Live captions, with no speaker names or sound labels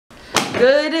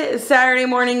Good Saturday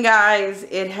morning, guys.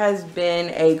 It has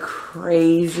been a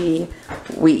crazy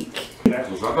week. That's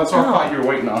what I thought you were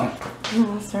waiting on.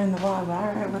 Oh, let's turn the vlog.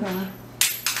 Alright, whatever.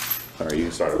 Sorry,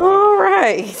 you started.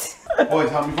 Alright.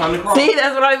 Boys, help me find the car. See,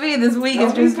 that's what I mean. This week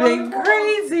has just been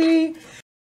crazy.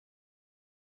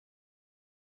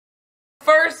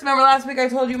 First, remember last week I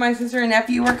told you my sister and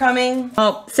nephew were coming?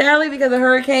 Well, sadly because of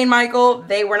Hurricane Michael,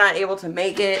 they were not able to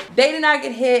make it. They did not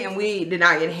get hit and we did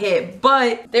not get hit,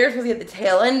 but they were supposed to get the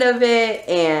tail end of it,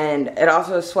 and it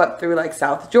also swept through like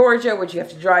South Georgia, which you have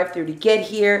to drive through to get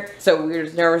here. So we were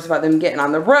just nervous about them getting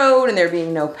on the road and there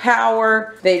being no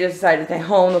power. They just decided to stay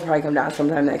home. They'll probably come down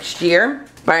sometime next year.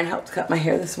 Byron helped cut my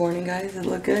hair this morning, guys. It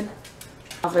looked good.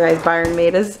 Also, guys, Byron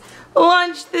made us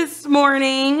lunch this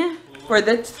morning for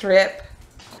the trip.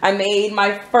 I made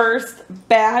my first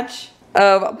batch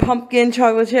of pumpkin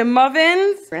chocolate chip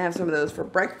muffins. We're gonna have some of those for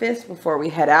breakfast before we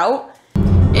head out.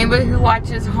 Anybody who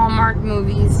watches Hallmark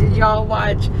movies, did y'all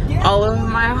watch All of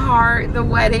My Heart, The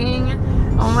Wedding?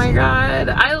 Oh my God.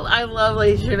 I love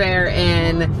Lacey Chabert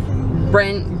and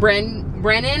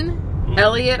Brennan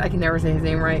Elliott. I can never say his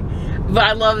name right. But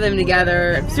I love them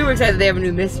together. I'm super excited that they have a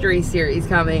new mystery series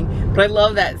coming. But I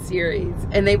love that series.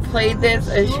 And they played this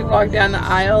as she walked down the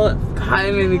aisle. God,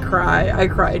 it made me cry. I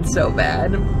cried so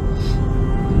bad.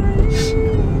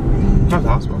 Not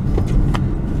possible.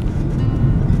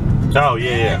 Oh,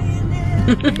 yeah.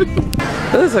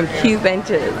 Those are some cute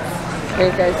benches.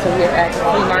 Here guys, so we're at the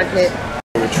Flea Market.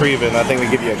 Retrieving, I think they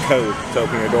give you a code to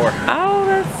open your door. Oh,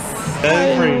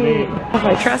 that's pretty neat.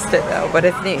 I trust it though, but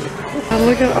it's neat. Oh,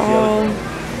 look at all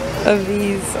of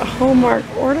these Hallmark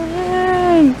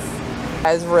ornaments.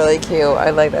 That's really cute. I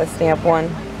like that stamp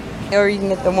one. Or you can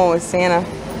get the one with Santa.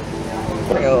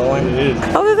 Crayola one.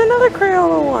 Oh, there's another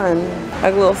Crayola one.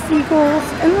 Like little seagulls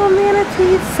and little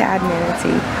manatees. Sad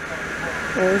manatee.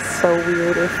 It is so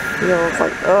weird. It feels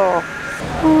like, oh.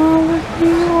 Oh,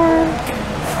 New York.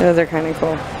 Those are kind of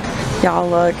cool. Y'all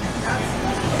look.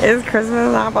 It's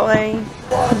Christmas Napoli.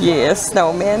 Yeah,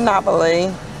 Snowman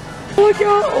Napoli. Look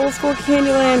y'all, old school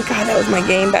Candyland. God, that was my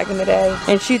game back in the day.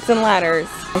 And Chutes and Ladders.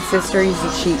 My sister used to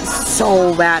cheat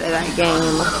so bad at that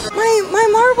game. My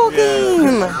marble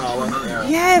game.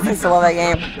 Yes, I still love that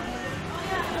game.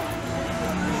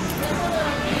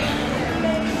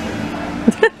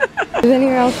 Does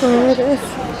anyone else remember this?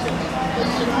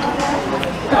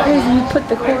 Because you put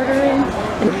the quarter in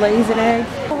and it lays an egg.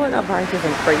 Oh, no, Barnes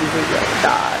isn't crazy yet,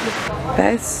 God.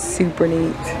 That's super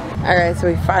neat. Alright, so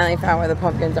we finally found where the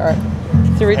pumpkins are.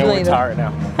 It's originally and we're tired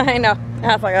now. I know.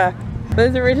 I was like, but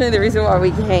it's originally the reason why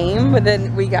we came, but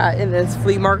then we got in this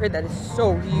flea market that is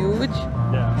so huge.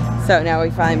 Yeah. So now we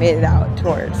finally made it out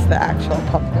towards the actual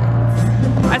pumpkins.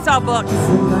 I saw books.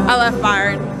 I left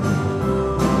Byron.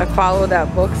 I followed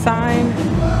that book sign.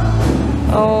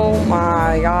 Oh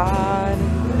my God.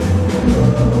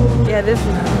 Yeah, this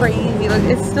is crazy. Look,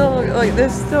 it's still like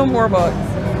there's still more books.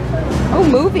 Oh,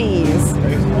 movies.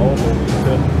 Old movies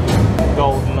too.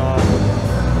 Golden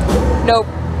Nope.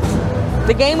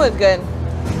 The game was good.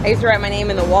 I used to write my name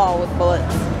in the wall with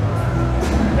bullets.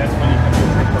 That's when you can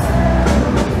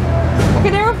I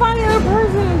could never find the other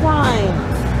person in time.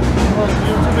 Well,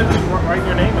 you're too busy writing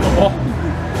your name in the wall.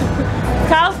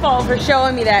 Kyle's fault for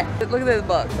showing me that. Look at this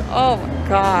book. Oh my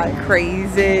God,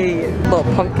 crazy. Little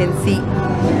pumpkin seat.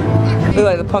 Look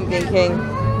like the Pumpkin King.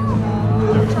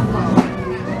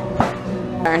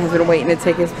 Aaron has been waiting to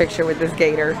take his picture with this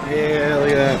gator. Yeah, look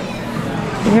at that.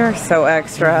 You're so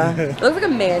extra. It looks like a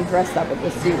man dressed up with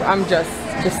the suit. I'm just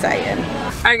saying.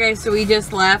 Alright guys, so we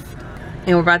just left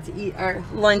and we're about to eat our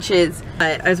lunches.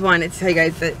 But I just wanted to tell you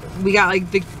guys that we got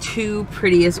like the two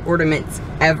prettiest ornaments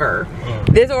ever.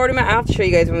 This ornament, I'll have to show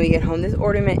you guys when we get home. This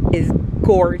ornament is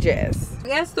gorgeous. I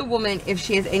asked the woman if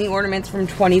she has any ornaments from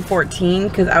 2014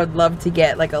 because I would love to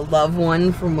get like a love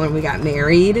one from when we got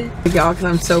married. Y'all, because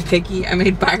I'm so picky, I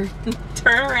made Byron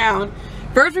turn around.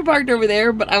 First we parked over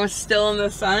there, but I was still in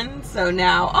the sun, so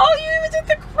now, oh, you even took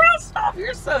the crust off.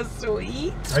 You're so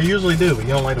sweet. I usually do, but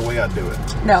you don't like the way I do it.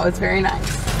 No, it's very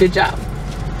nice. Good job.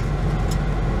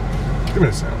 Give me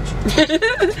a sandwich.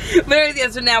 But yeah,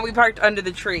 so now we parked under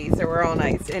the tree, so we're all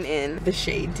nice and in the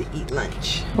shade to eat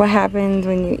lunch. What happens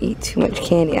when you eat too much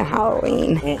candy on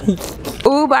Halloween?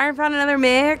 Ooh, Byron found another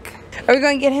Mick. Are we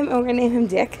going to get him? We're going to name him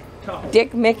Dick?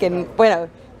 Dick, Mick, and, wait, no.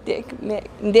 Dick, Mick,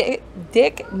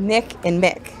 Nick, and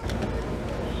Mick.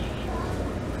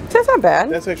 That's not bad.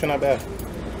 That's actually not bad.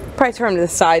 Probably turn him to the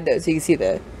side though, so you can see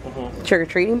the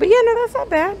trick-or-treating. But yeah, no, that's not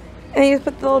bad. And you just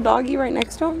put the little doggy right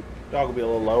next to him. Dog will be a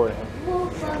little lower than him.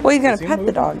 Well, he's gonna pet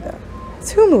the dog though.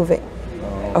 Is who moving?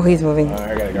 Oh, he's moving.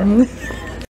 I gotta go.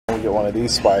 We'll get one of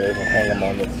these spiders and hang them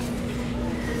on this.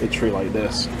 a tree like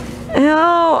this.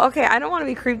 Oh, okay. I don't want to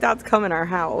be creeped out to come in our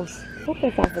house. Hope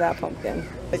that's not for that pumpkin.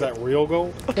 Is that real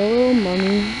gold? Oh,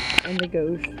 mommy and the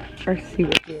ghost are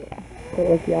super cute. But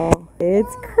look, y'all,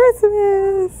 it's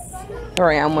Christmas.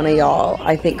 Sorry, I'm one of y'all.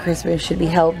 I think Christmas should be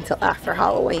held until after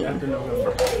Halloween.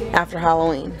 After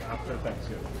Halloween. After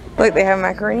Thanksgiving. Look, they have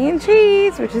macaroni and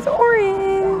cheese, which is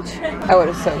orange. I would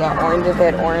have so got orange if they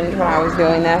had orange when I was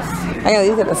doing this. I know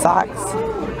these are the socks.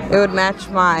 It would match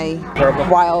my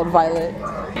wild violet.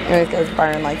 Anyways, guys,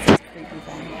 Byron likes this creepy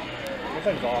thing. This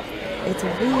thing's awesome. It's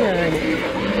weird.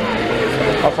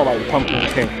 I feel like pumpkin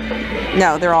king.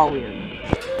 No, they're all weird.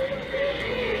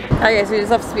 Okay, so we just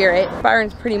left Spirit.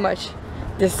 Byron's pretty much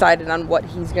decided on what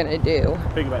he's gonna do.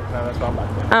 Piggyback, no, that's what I'm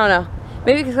about to do. I don't know.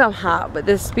 Maybe because I'm hot, but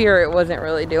this Spirit wasn't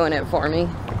really doing it for me.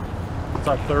 It's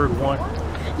our third one.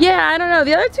 Yeah, I don't know.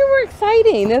 The other two were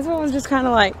exciting. This one was just kind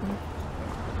of like...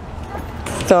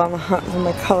 Still on the hunt for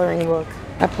my coloring book.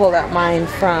 I pulled out mine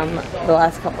from the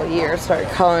last couple of years. Started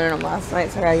coloring them last night,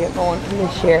 so I gotta get going from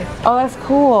this year. Oh, that's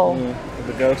cool.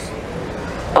 The ghost.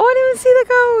 Oh, I didn't even see the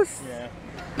ghost. Yeah.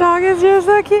 Dog is just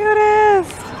the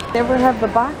cutest. Never have the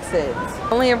boxes.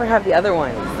 Only ever have the other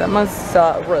ones. That must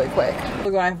sell really quick.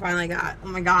 Look what I finally got. Oh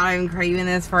my god, I've been craving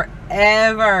this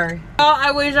forever. Oh,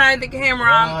 I wish I had the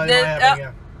camera.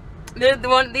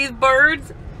 These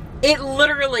birds, it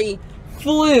literally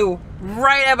flew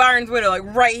right at Byron's window, like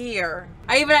right here.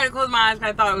 I even had to close my eyes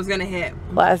because I thought it was gonna hit.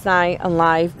 Last night on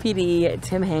live PD,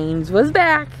 Tim Haynes was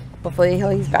back. Hopefully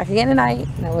he's back again tonight.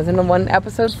 That wasn't a one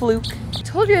episode fluke. I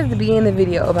told you at the beginning of the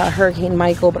video about Hurricane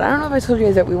Michael, but I don't know if I told you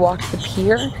guys that we walked the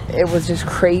pier. It was just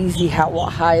crazy how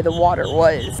high the water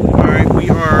was. All right, we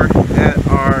are at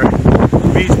our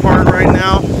beach park right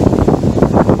now.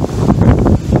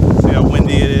 See how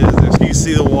windy it is. You can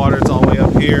see the water, it's all the way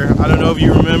up here. I don't know if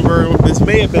you remember, this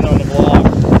may have been on the vlog.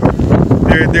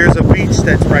 There's a beach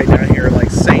that's right down here,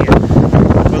 like sand,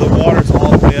 but the water's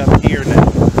all the way up here now.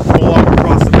 We'll walk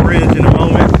across the bridge in a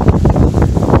moment,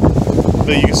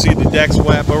 so you can see the deck's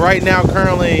wet. But right now,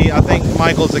 currently, I think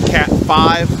Michael's a Cat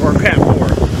 5 or Cat 4.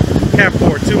 Cat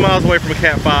 4, 2 miles away from a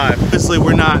Cat 5. Obviously,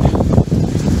 we're not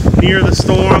near the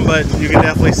storm, but you can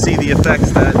definitely see the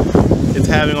effects that it's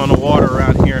having on the water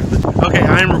around here. Okay,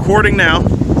 I am recording now.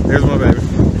 There's my baby.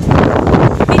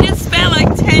 He just spent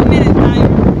like 10 minutes time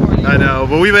recording. I know,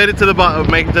 but we made it to the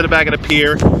make it to the back of the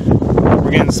pier.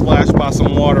 We're getting splashed by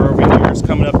some water over here. It's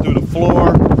coming up through the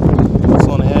floor. It's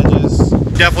on the edges.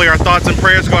 Definitely our thoughts and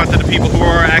prayers go out to the people who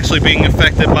are actually being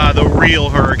affected by the real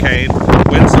hurricane.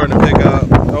 Wind's starting to pick up.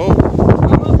 Oh.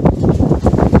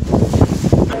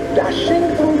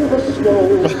 Dashing through the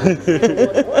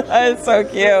snow. That's so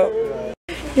cute.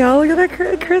 Y'all, look at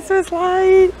the Christmas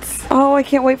lights. Oh, I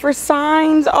can't wait for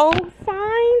signs. Oh,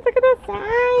 signs. Look at the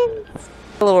signs.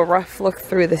 A little rough look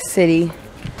through the city.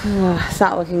 It's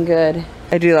not looking good.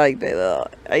 I do like the little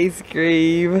ice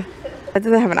cream. It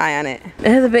doesn't have an eye on it. It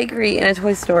has a bakery and a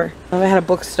toy store. Oh, it had a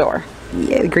bookstore.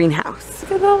 Yeah, the greenhouse.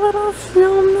 Look at the little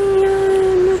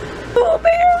snowman. Little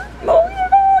bear. Oh, yeah.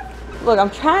 Look, I'm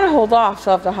trying to hold off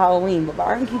till after Halloween, but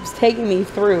Byron keeps taking me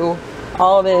through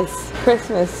all this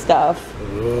Christmas stuff.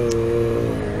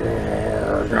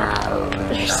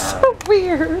 They're so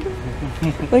weird.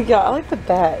 Look, y'all, I like the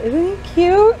bat. Isn't he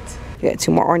cute? We got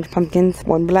 2 more orange pumpkins,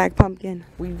 1 black pumpkin.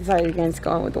 We decided against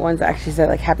going with the ones that actually said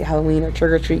like Happy Halloween or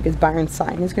Trick or Treat because Byron's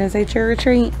sign is gonna say Trick or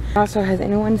Treat. Also, has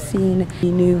anyone seen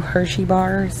the new Hershey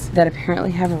bars that apparently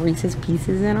have Reese's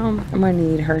Pieces in them? I'm gonna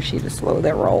need Hershey to slow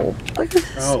their roll. Look at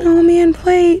the snowman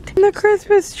plate and the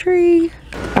Christmas tree.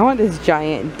 I want this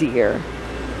giant deer.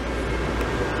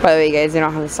 By the way, guys, they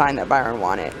don't have a sign that Byron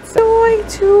wanted. Joy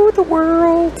to the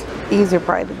world. These are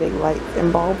probably the big lights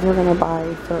and bulbs we're gonna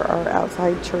buy for our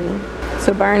outside tree.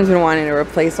 So Byron's been wanting to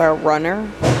replace our runner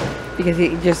because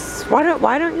he just, why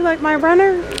don't you like my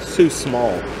runner? It's too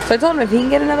small. So I told him if he can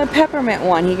get another peppermint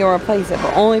one, he can replace it,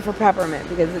 but only for peppermint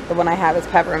because the one I have is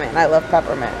peppermint and I love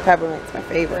peppermint. Peppermint's my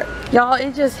favorite. Y'all,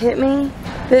 it just hit me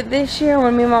that this year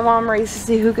when me and my mom raced to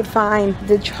see who could find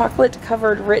the chocolate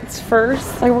covered Ritz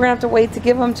first, like we're gonna have to wait to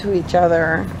give them to each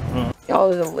other. Y'all,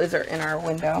 there's a lizard in our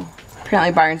window.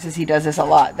 Apparently Byron says he does this a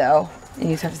lot though. And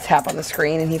you just have to tap on the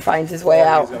screen and he finds his way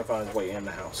out. He's gonna find his way in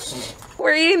the house.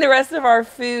 We're eating the rest of our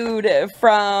food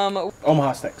from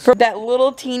Omaha Steaks. That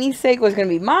little teeny steak was gonna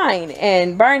be mine.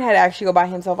 And Byron had to actually go buy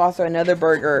himself also another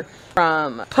burger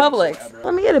from Publix.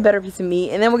 Let me get a better piece of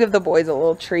meat and then we'll give the boys a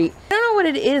little treat. I don't know what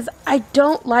it is. I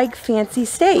don't like fancy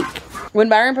steak. When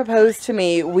Byron proposed to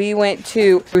me, we went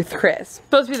to Ruth Chris.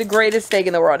 Supposed to be the greatest steak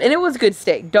in the world. And it was good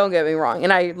steak, don't get me wrong.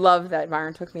 And I love that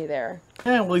Byron took me there.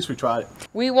 Yeah, at least we tried it.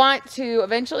 We want to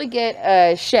eventually get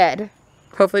a shed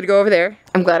hopefully to go over there.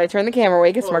 I'm glad I turned the camera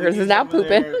away because Smuckers is now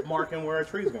pooping. Marking where a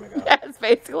tree's gonna go. That's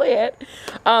basically it.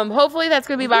 Hopefully that's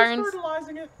gonna be Byron's.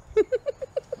 Fertilizing it.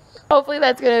 Hopefully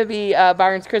that's gonna be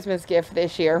Byron's Christmas gift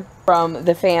this year from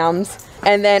the fams.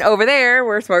 And then over there,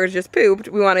 where Smuckers just pooped,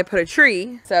 we want to put a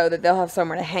tree so that they'll have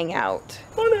somewhere to hang out.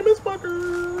 My name is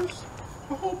Smuckers.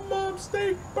 I hope Mom's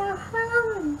steak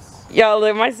burns.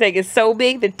 Y'all, my steak is so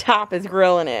big, the top is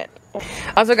grilling it.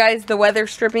 Also, guys, the weather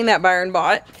stripping that Byron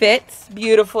bought fits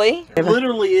beautifully. It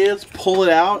literally is. Pull it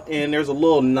out, and there's a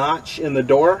little notch in the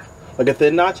door. Like a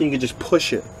thin notch, and you can just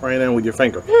push it right in with your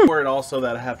finger. Or it also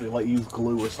that I have to like use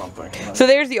glue or something. So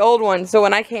there's the old one. So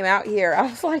when I came out here, I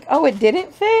was like, oh, it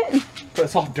didn't fit?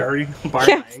 It's all dirty.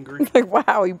 I'm angry. Like,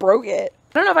 wow, he broke it.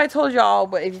 I don't know if I told y'all,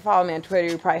 but if you follow me on Twitter,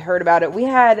 you probably heard about it. We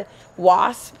had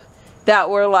wasps that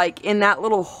were like in that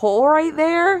little hole right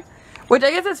there, which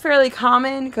I guess is fairly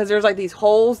common because there's like these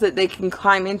holes that they can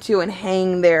climb into and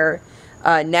hang their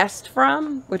nest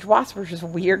from, which wasps are just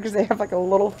weird because they have like a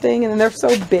little thing and then they're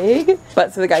so big.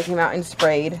 But so the guy came out and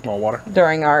sprayed more water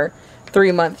during our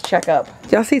 3-month checkup.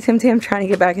 Y'all see Tim Tam trying to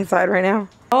get back inside right now?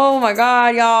 Oh my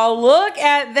god, y'all, look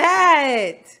at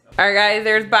that. All right, guys,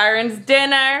 there's Byron's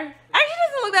dinner. Actually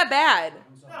doesn't look that bad.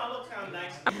 No, it looks kind of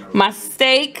nice. My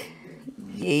steak,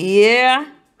 yeah.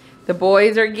 The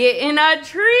boys are getting a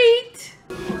treat.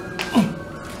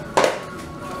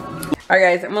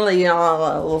 Alright guys, I'm gonna let you know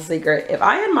a little secret. If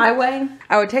I had my way,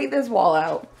 I would take this wall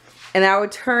out and I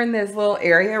would turn this little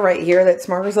area right here that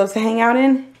Smuckers loves to hang out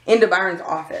in into Byron's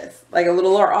office. Like a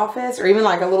little office or even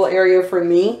like a little area for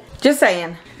me. Just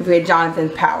saying, if we had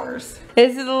Jonathan's powers.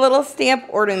 This is a little stamp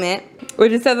ornament,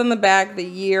 which it says on the back the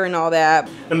year and all that.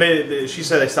 And she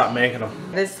said they stopped making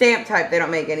them. The stamp type they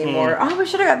don't make anymore. Oh, we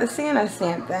should have got the Santa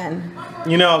stamp then.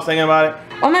 You know, I was thinking about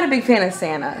it. Well, I'm not a big fan of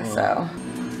Santa, so.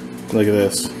 Look at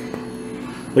this.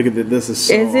 Look at this. This is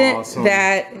so awesome. Isn't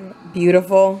that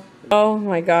beautiful? Oh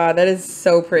my god, that is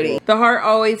so pretty. The heart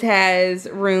always has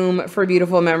room for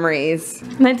beautiful memories.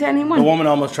 And to anyone. The woman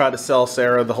almost tried to sell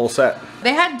Sarah the whole set.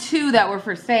 They had 2 that were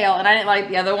for sale, and I didn't like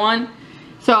the other one.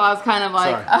 So I was kind of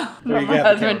like, oh, my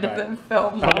husband doesn't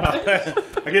film much.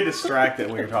 I get distracted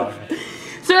when you're talking.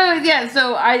 So yeah,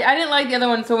 so I didn't like the other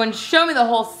one. So when she showed me the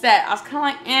whole set, I was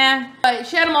kind of like, eh. But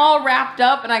she had them all wrapped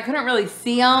up and I couldn't really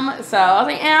see them. So I was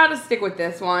like, eh, I'll just stick with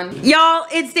this one. Y'all,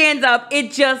 it stands up.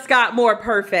 It just got more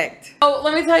perfect. Oh,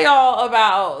 let me tell y'all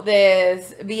about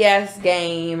this BS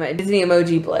game, Disney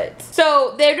Emoji Blitz.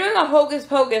 So they're doing a Hocus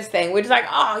Pocus thing, which is like,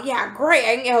 oh yeah, great,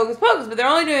 I can get Hocus Pocus. But they're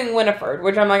only doing Winifred,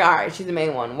 which I'm like, all right, she's the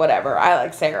main one, whatever. I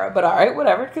like Sarah, but all right,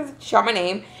 whatever, because she got my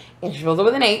name. And she fills it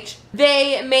with an H.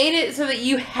 They made it so that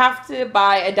you have to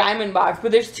buy a diamond box,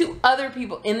 but there's 2 other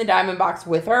people in the diamond box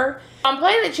with her. I'm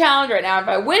playing the challenge right now. If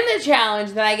I win the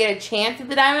challenge, then I get a chance at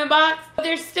the diamond box. But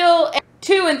there's still a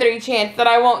 2 in 3 chance that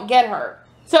I won't get her.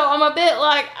 So I'm a bit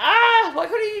like, why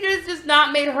couldn't you just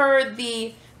not made her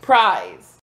the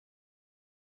prize?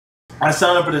 I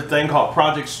signed up for this thing called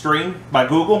Project Stream by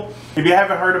Google. If you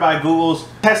haven't heard about Google's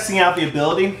testing out the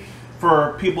ability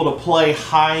for people to play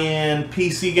high-end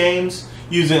PC games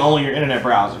using only your internet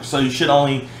browser. So you should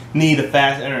only need a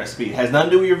fast internet speed. It has nothing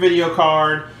to do with your video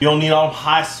card. You don't need all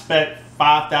high-spec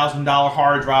 $5,000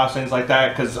 hard drives, things like that,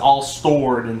 because it's all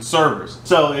stored in servers.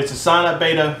 So it's a sign-up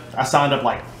beta. I signed up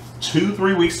like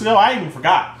 2-3 weeks ago. I even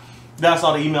forgot. Then I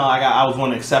saw the email I got. I was one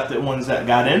of the accepted ones that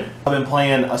got in. I've been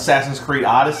playing Assassin's Creed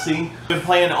Odyssey. I've been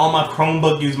playing on my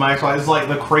Chromebook, use my Xbox. It's like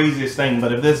the craziest thing.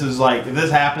 But if this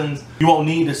happens, you won't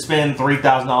need to spend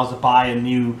 $3,000 to buy a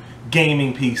new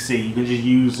gaming PC. You can just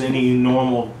use any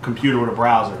normal computer with a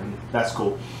browser, and that's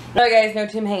cool. Alright guys, no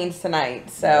Tim Haynes tonight.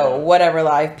 So whatever,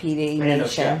 live PD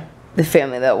nation. The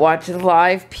family that watches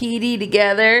live PD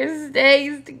together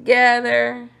stays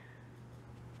together.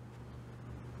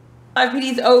 Live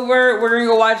PD's over. We're gonna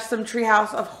go watch some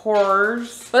Treehouse of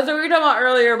Horrors. That's what we were talking about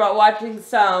earlier about watching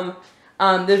some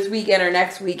this weekend or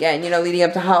next weekend, you know, leading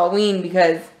up to Halloween,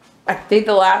 because I think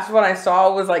the last one I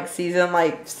saw was like season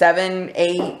like 7,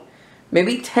 8,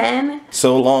 maybe 10.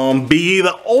 So long be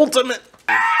the ultimate.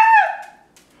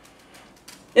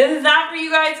 This is not for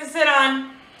you guys to sit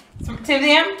on. Tim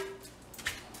Tam?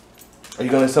 Are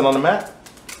you gonna sit on the mat?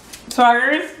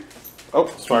 Swaggers? Oh,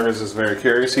 Swaggers is very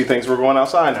curious. He thinks we're going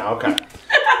outside now. Okay.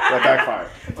 That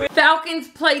backfired. Falcons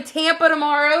play Tampa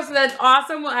tomorrow, so that's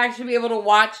awesome. We'll actually be able to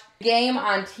watch the game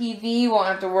on TV. Won't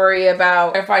have to worry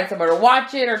about trying to find somewhere to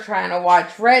watch it or trying to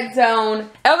watch Red Zone.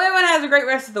 Everyone has a great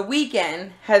rest of the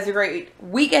weekend. Has a great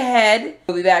week ahead.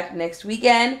 We'll be back next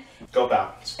weekend. Go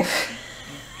Falcons.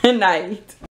 Good night.